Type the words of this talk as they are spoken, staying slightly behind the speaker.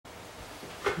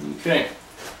Okay.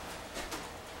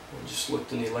 I just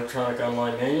looked in the electronic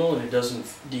online manual and it does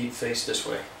indeed face this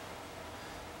way.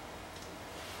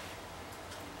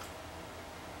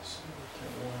 So get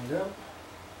that lined up.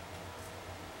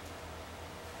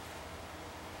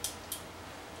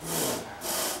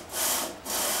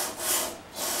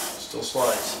 Still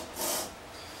slides.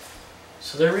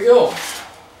 So there we go.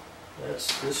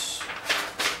 That's this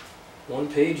one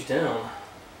page down.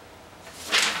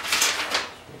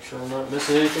 Make sure I'm not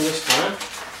missing anything this time.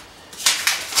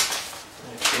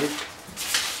 Actually,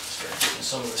 start getting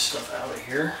some of this stuff out of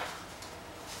here.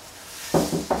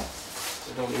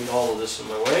 I don't need all of this in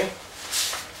my way.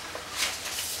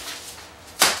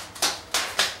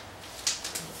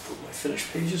 I'll put my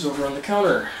finished pages over on the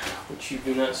counter, which you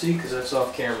do not see because that's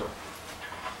off camera.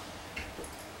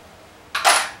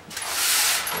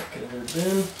 Back in the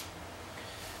bin.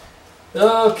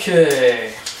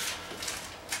 Okay.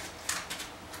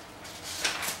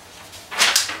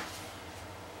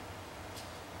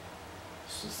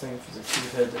 This is the thing for the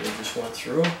tube head that I just went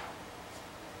through.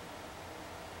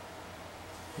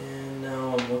 And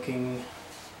now I'm looking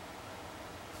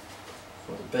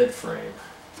for the bed frame.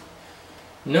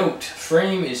 Note,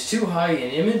 frame is too high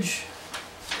in image.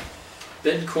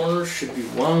 Bed corners should be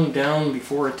wound down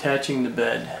before attaching the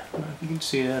bed. I don't know if you can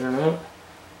see that or not.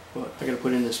 But I gotta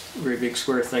put in this very big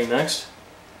square thing next.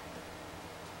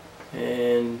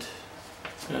 And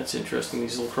that's interesting,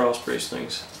 these little cross brace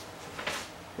things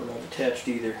were not attached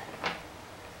either.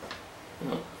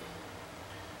 No.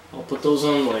 I'll put those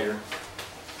on later.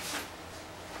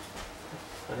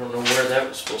 I don't know where that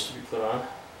was supposed to be put on.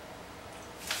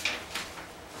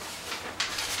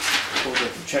 I suppose I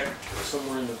can check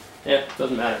somewhere in the... Yeah,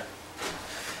 doesn't matter.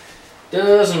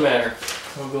 Doesn't matter.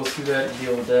 I'll go through that and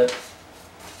deal with that.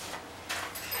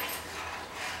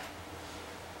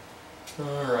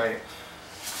 Alright,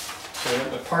 so I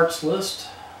got my parts list.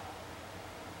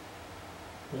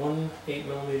 One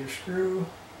 8mm screw,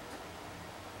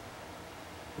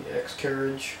 the X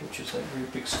carriage, which is that very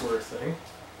big square thing.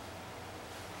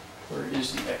 Where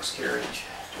is the X carriage?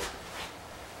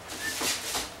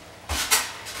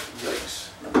 Yikes.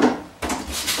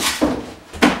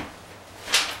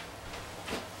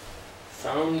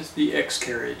 Found the X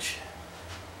carriage.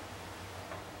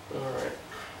 Alright.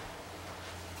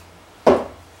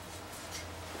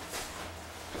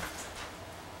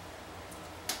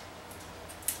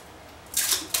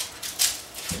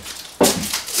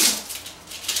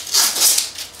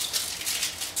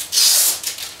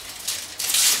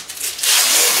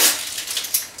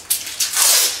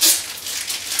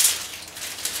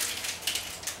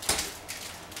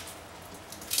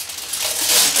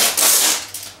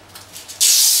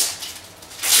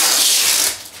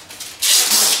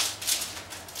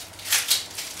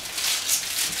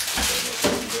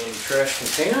 Trash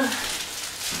container,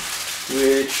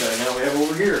 which I now have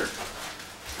over here.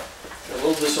 Got a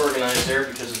little disorganized there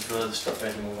because of the stuff I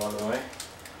had to move out of the way.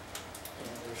 And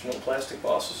there's no plastic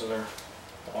bosses in there.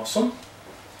 Awesome.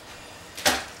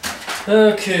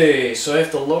 Okay, so I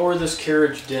have to lower this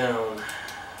carriage down.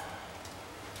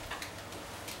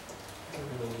 I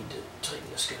really need to tighten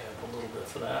this guy up a little bit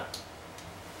for that.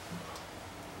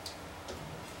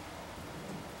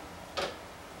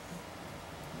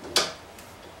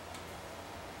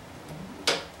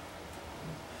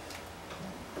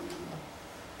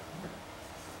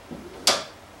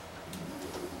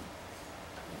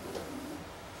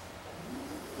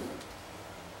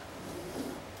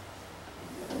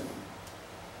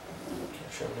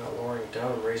 I'm not lowering it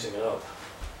down, I'm raising it up.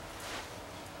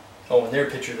 Oh, in their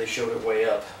picture they showed it way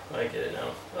up. I get it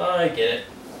now. I get it.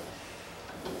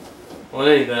 Well,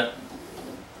 in any event,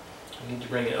 I need to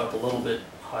bring it up a little bit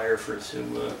higher for it to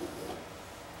be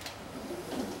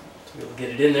able to get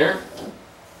it in there.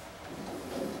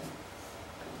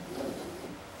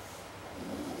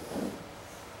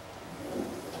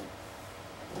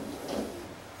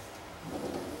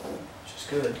 Which is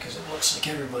good, because it looks like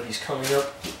everybody's coming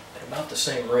up at about the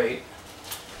same rate.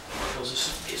 So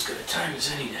this would be as good a time as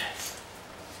any to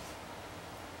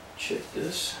check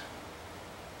this.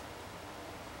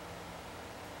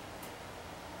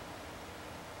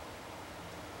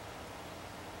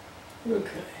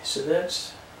 Okay, so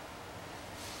that's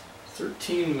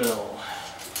 13 mil.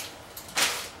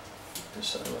 Get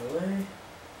this out of my way.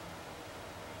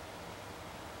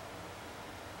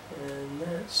 And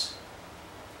that's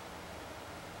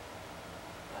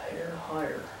a hair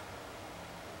higher.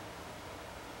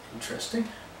 Interesting.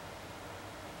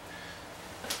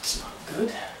 That's not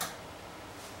good.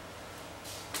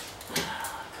 Come on.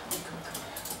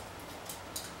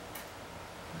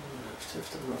 I'm gonna have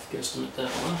to rough guesstimate that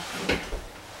one.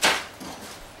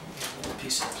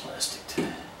 piece of plastic to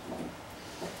get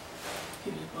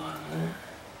to the bottom of that.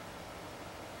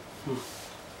 A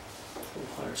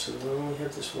little higher, so we only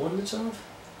have this one that's off.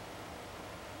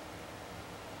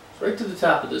 So right to the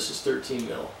top of this is 13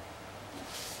 mil.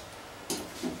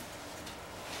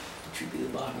 Which should be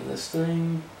the bottom of this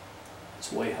thing.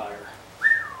 It's way higher.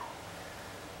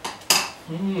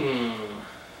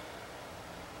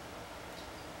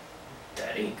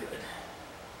 That ain't good.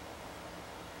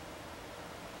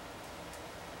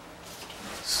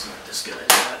 Let's let this guy do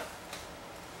that.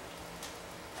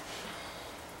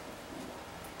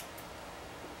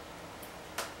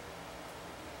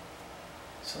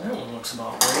 So that one looks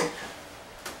about right.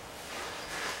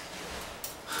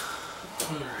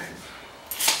 Alright,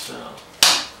 so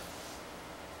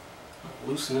I'll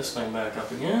loosen this thing back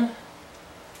up again.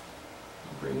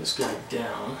 I'll bring this guy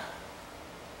down.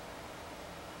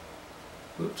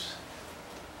 Oops.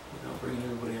 Without bringing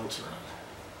everybody else around.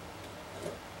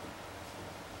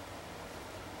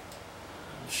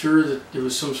 I'm sure that there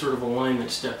was some sort of alignment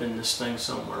step in this thing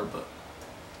somewhere, but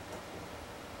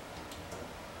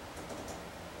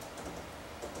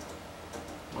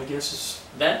my guess is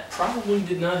that probably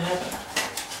did not happen.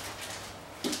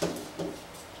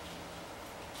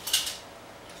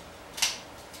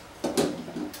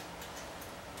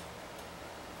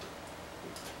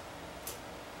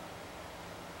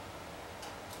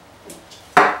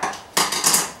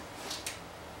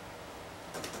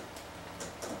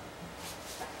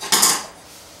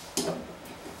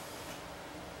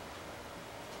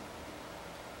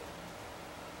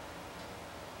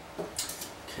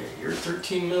 Okay, you're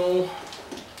 13 mil.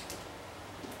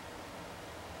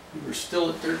 You were still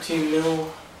at 13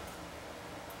 mil.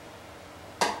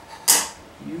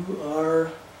 You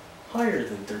are higher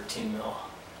than 13 mil.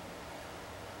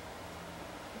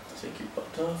 Take your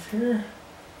butt off here.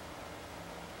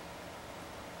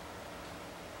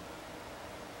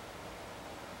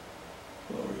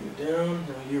 Lower you down.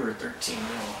 Now you're at 13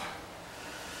 mil.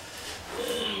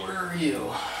 And where are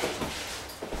you?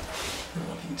 I don't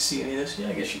know if you can see any of this. Yeah,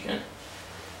 I guess you can.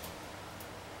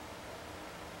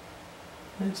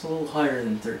 It's a little higher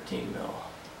than 13 mil.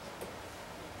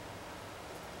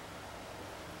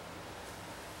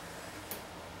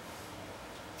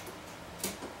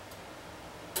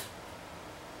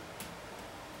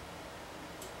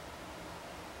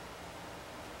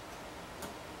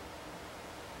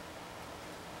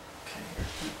 Okay,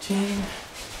 13.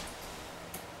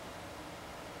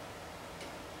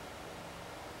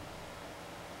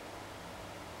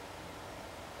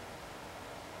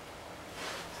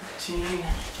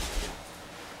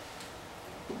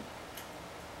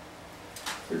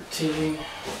 Thirteen.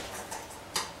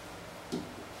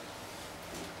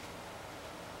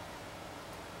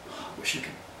 I wish I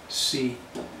could see.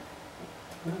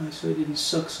 My eyesight didn't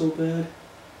suck so bad.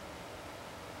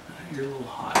 You're a little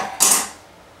high.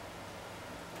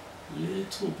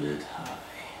 Little bit high.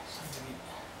 So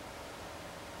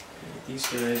get these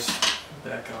guys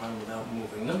back on without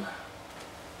moving them.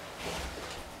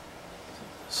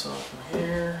 Take this off from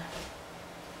here.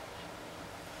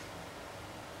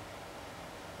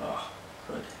 Oh,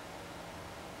 good.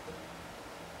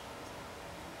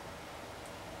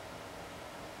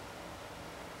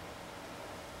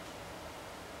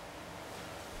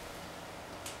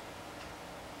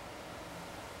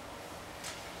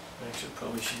 Actually,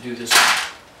 probably should do this.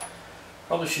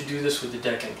 Probably should do this with the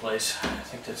deck in place. I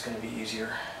think that's going to be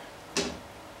easier. At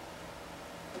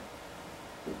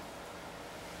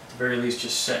the very least,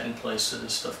 just set in place so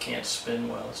this stuff can't spin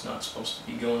while it's not supposed to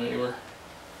be going anywhere.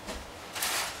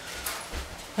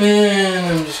 And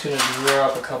I'm just going to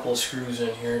drop a couple of screws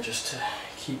in here just to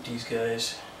keep these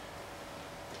guys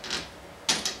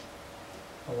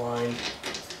aligned,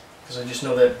 because I just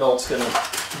know that belt's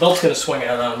gonna swing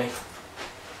out on me.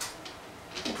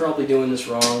 I'm probably doing this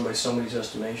wrong by somebody's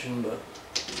estimation, but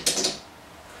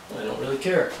I don't really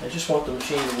care. I just want the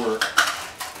machine to work.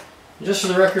 And just for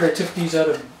the record, I took these out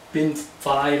of bin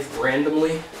 5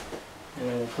 randomly, and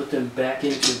I will put them back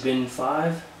into bin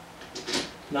 5.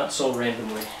 Not so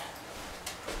randomly.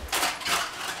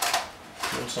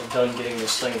 Once I'm done getting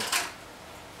this thing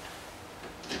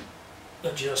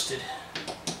adjusted.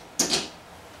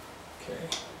 Okay.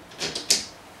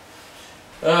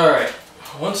 Alright,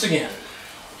 once again,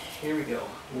 here we go,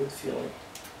 with feeling.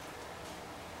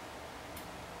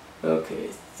 Okay,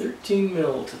 13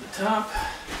 mil to the top.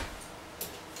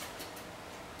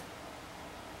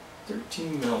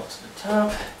 13 mil to the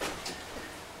top.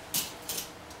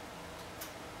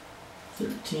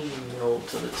 13 mil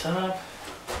to the top.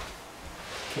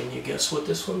 Can you guess what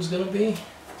this one's going to be?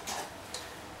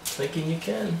 Thinking you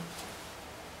can.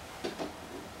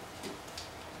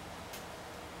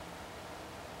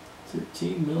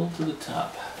 13 mil to the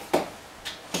top.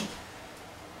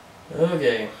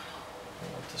 Okay,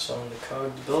 I'll put this on the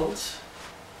cogged belt.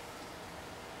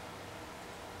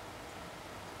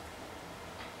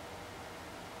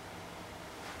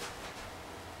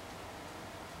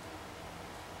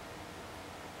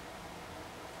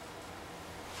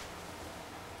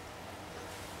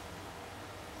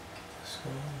 This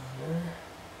one on there.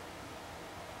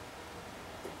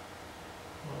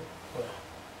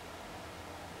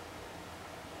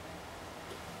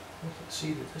 I can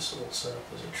see that this little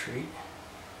setup is a treat.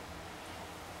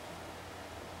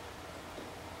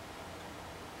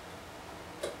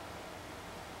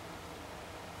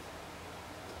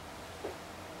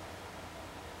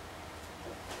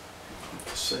 I have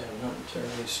to say I'm not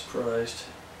entirely surprised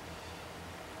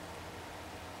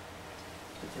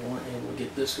that they weren't able to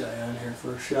get this guy on here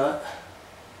for a shot.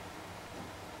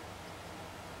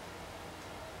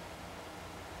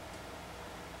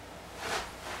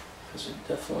 Because it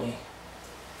definitely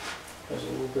has a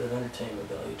little bit of entertainment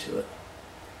value to it.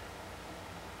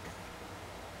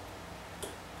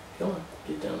 Come on,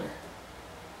 get down there.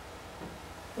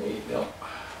 There you go.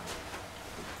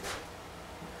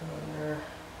 Come on there.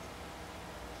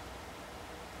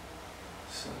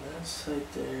 So that's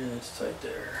tight there, that's tight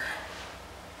there.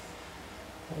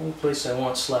 The only place I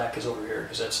want slack is over here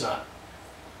because that's not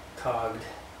cogged.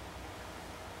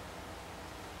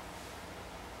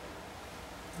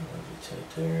 That'll be tight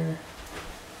there.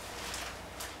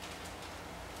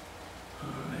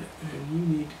 Alright, and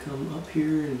you need to come up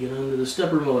here and get onto the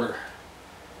stepper motor.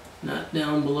 Not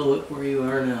down below it where you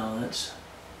are now. That's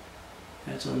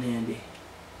unhandy.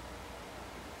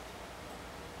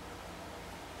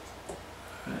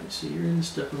 Alright, so you're in the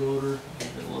stepper motor.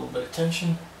 Give it a little bit of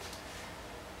tension.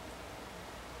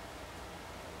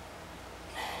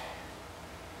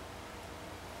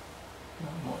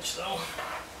 Not much though.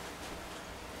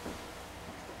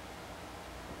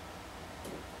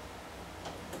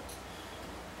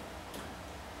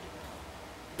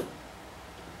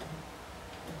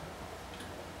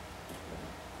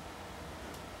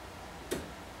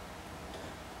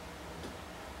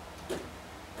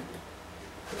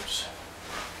 Oops.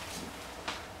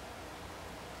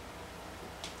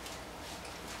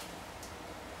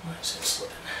 Why is it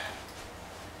slipping?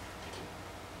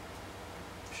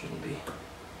 Shouldn't be.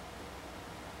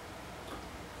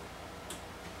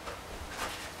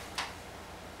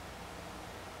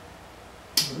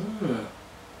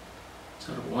 It's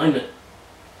out of alignment.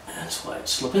 That's why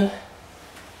it's slipping.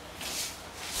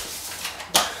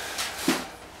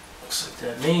 Looks like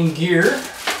that main gear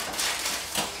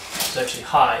is actually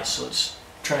high, so it's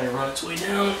trying to run its way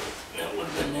down. That would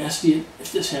have been nasty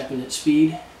if this happened at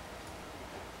speed.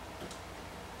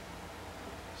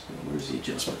 So where's the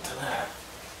adjustment to that?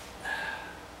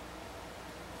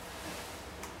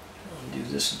 Undo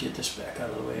this and get this back out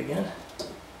of the way again.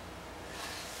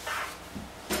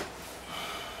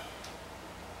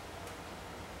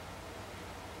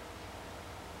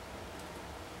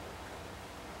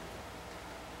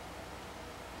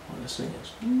 This thing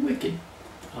is wicked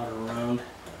out of round.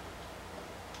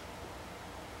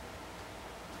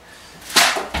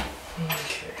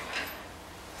 Okay.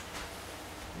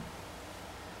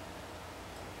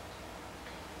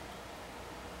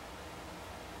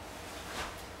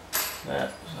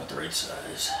 That was not the right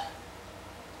size.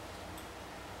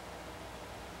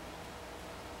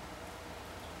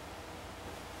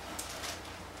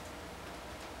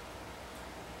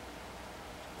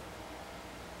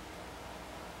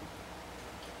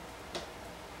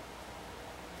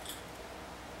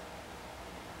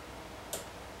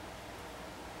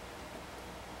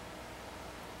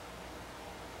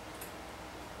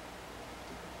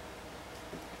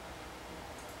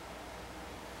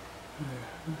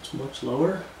 That's much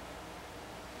lower.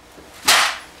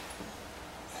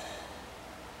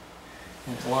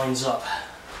 And it lines up.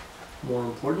 More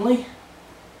importantly,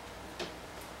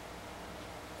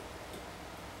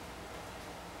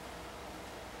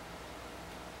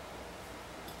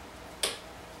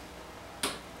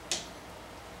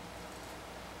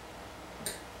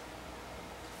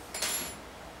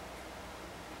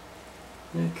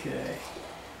 okay.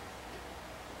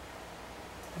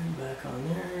 And back on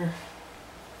there.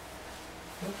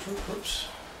 Oops, oops, oops.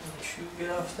 The shoe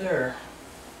get off there.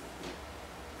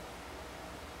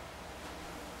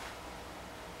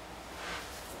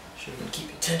 Should have been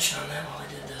keeping tension on that while I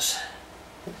did this.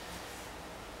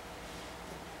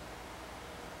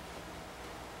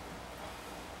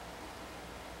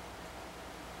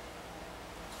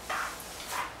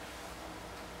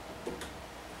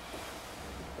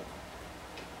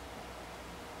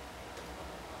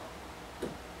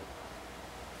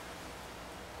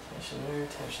 tension there,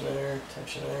 tension there,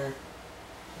 tension there,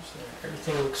 tension there.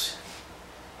 Everything looks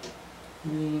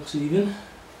even.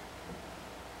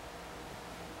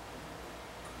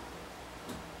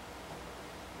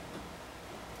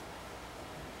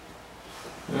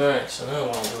 Alright, so now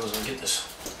what I'll do is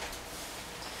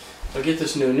I'll get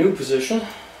this into a new position.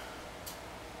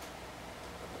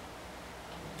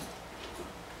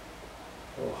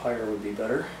 A little higher would be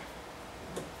better.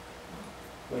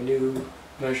 My new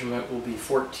measurement will be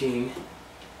 14.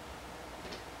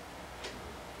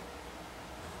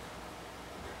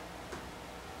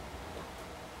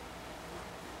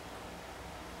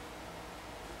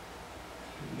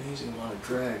 Amazing amount of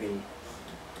drag and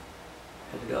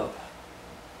head it up.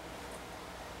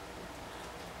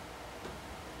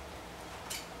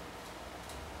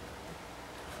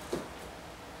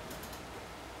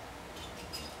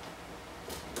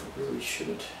 Really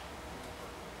shouldn't.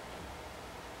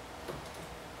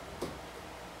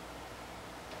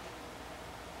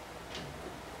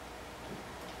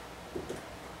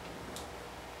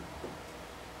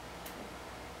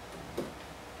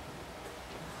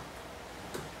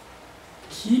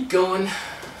 Keep going. I'm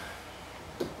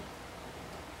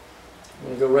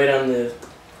going to go right on the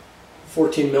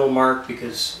 14 mil mark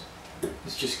because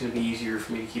it's just going to be easier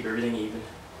for me to keep everything even.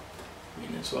 I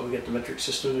mean, that's why we got the metric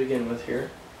system to begin with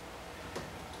here.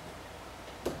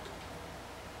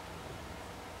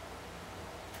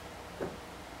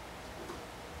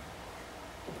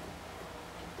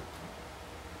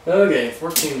 Okay,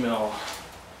 14 mil.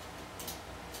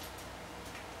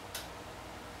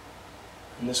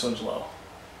 And this one's low.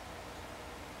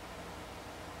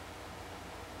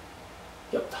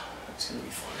 Yep, that's gonna be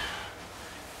fun.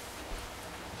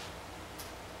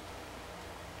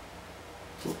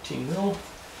 14 mil.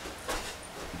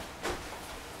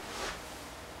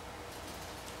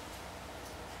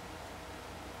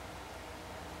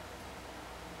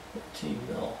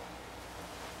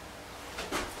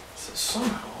 So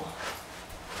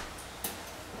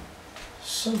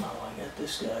somehow I got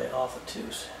this guy off a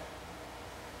tooth.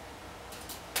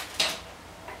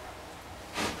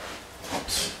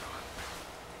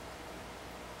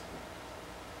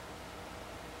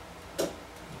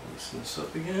 Loosen this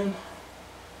up again.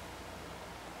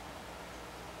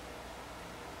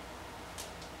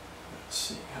 Let's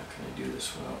see, how can I do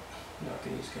this without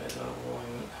knocking these guys out of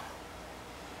alignment?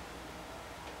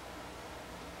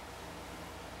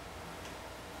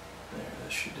 There,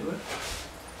 that should do it.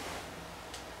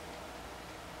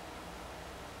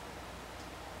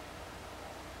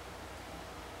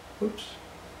 Oops.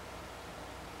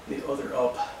 The other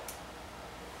up.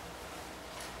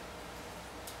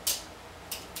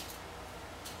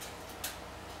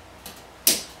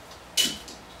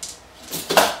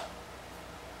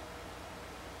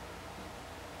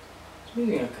 It's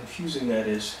amazing how confusing that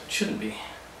is. It shouldn't be.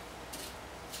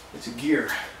 It's a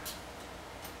gear.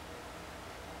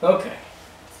 Okay.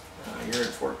 You're at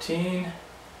 14.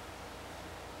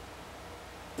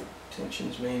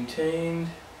 Tension's maintained.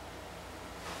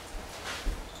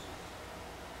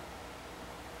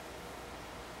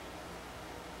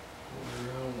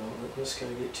 Don't let this guy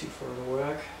get too far to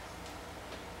whack.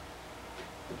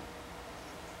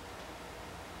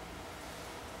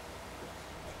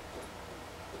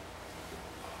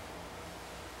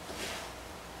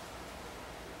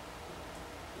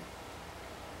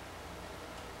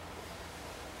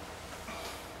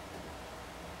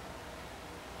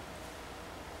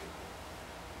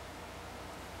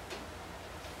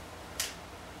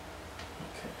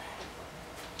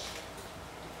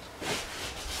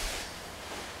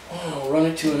 I'll run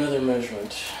it to another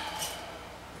measurement.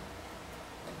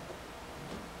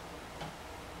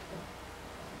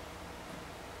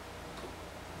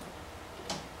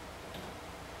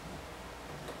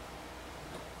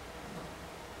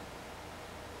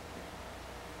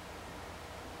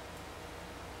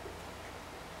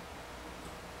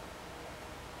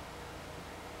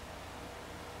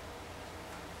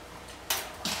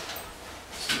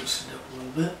 Let's loosen it up a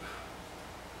little bit.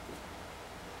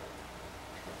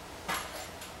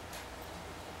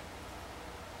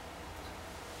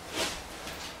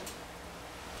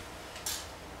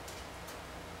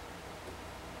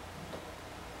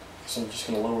 So I'm just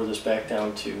going to lower this back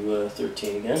down to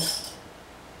 13 again.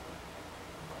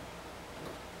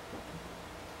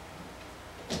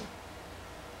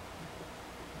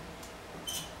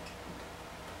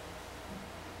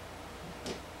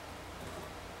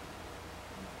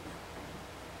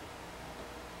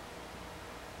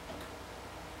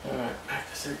 Alright, back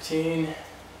to 13.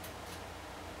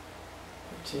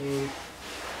 13.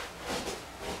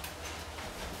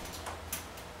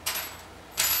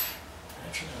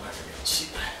 Actually, I'm not going to be able to see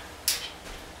that.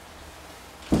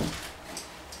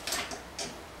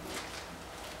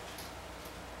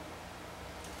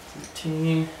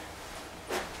 13.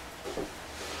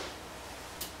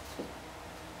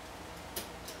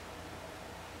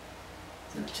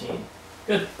 13.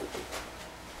 Good.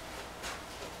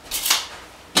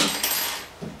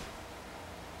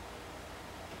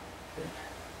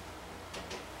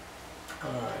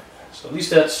 Alright, so at least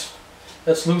that's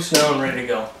loose now and ready to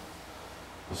go.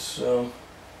 So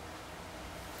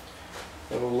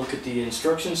then we'll look at the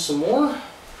instructions some more.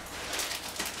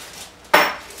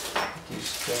 Get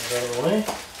these guys out of the way.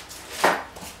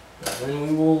 And then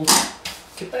we will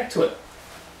get back to it.